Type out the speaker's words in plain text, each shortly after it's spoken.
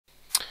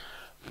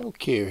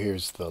Okay,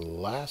 here's the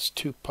last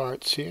two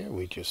parts here.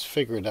 We just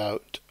figured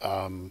out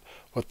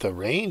what the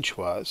range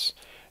was,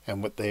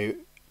 and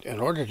in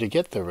order to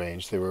get the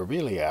range, they were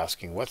really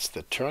asking what's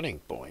the turning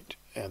point,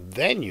 and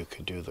then you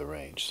could do the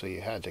range. So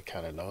you had to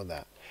kind of know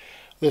that.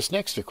 This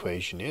next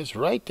equation is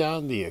write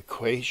down the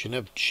equation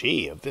of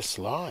g of this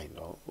line.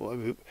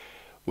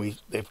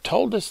 They've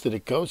told us that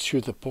it goes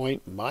through the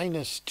point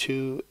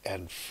 -2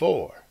 and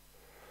 4,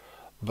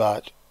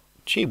 but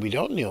gee, we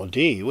don't know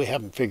d. We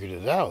haven't figured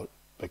it out.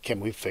 But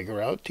can we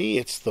figure out d?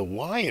 It's the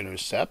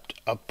y-intercept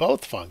of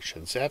both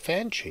functions, f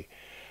and g.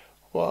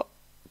 Well,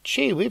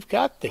 gee, we've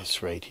got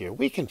this right here.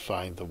 We can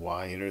find the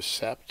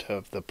y-intercept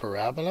of the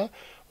parabola.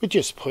 We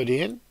just put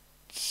in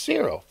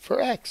 0 for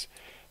x.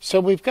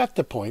 So we've got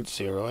the points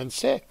 0 and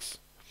 6.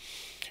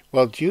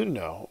 Well, do you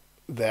know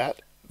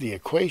that the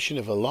equation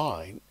of a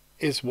line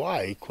is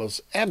y equals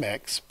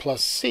mx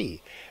plus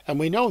c? And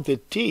we know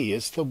that d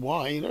is the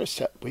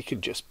y-intercept. We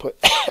can just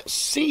put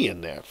c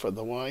in there for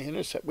the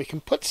y-intercept. We can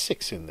put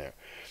 6 in there.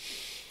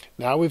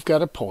 Now we've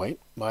got a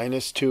point,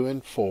 -2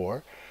 and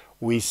 4.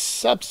 We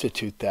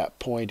substitute that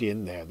point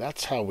in there.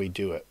 That's how we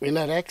do it. We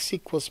let x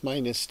equals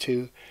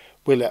 -2.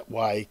 We let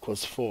y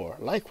equals 4.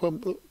 Like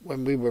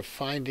when we were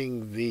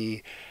finding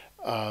the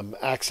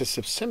axis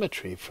of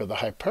symmetry for the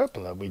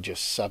hyperbola, we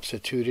just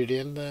substituted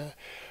in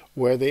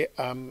where the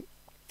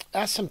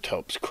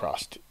asymptotes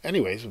crossed.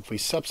 Anyways, if we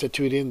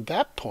substitute in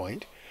that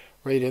point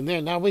right in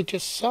there, now we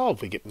just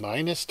solve. We get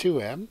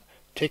 -2m,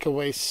 take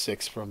away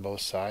 6 from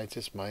both sides,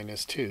 is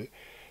 -2.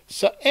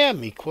 So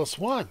m equals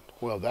 1.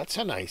 Well, that's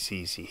a nice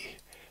easy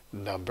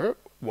number.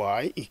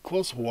 Y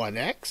equals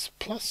 1x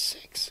plus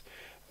 6.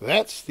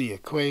 That's the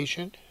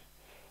equation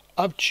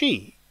of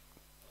g.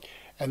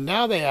 And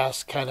now they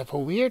ask kind of a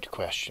weird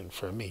question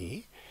for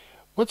me.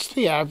 What's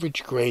the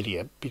average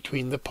gradient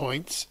between the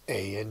points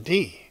A and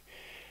D?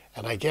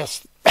 And I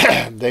guess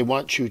they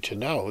want you to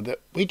know that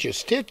we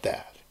just did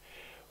that.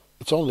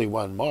 It's only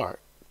 1 mark,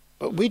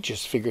 but we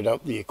just figured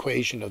out the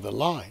equation of the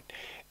line.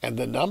 And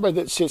the number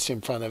that sits in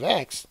front of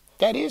x,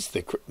 that is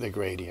the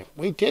gradient.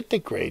 We did the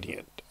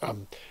gradient.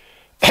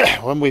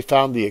 When we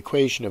found the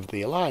equation of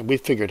the line, we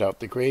figured out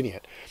the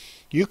gradient.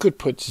 You could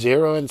put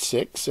 0 and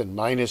 6 and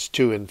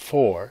 -2 and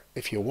 4,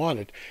 if you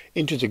wanted,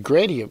 into the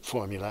gradient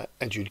formula,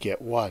 and you'd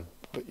get 1.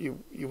 But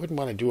you wouldn't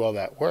want to do all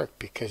that work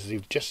because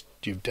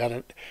you've done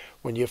it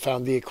when you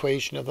found the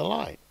equation of the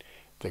line.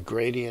 The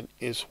gradient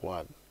is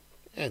 1.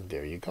 And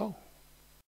there you go.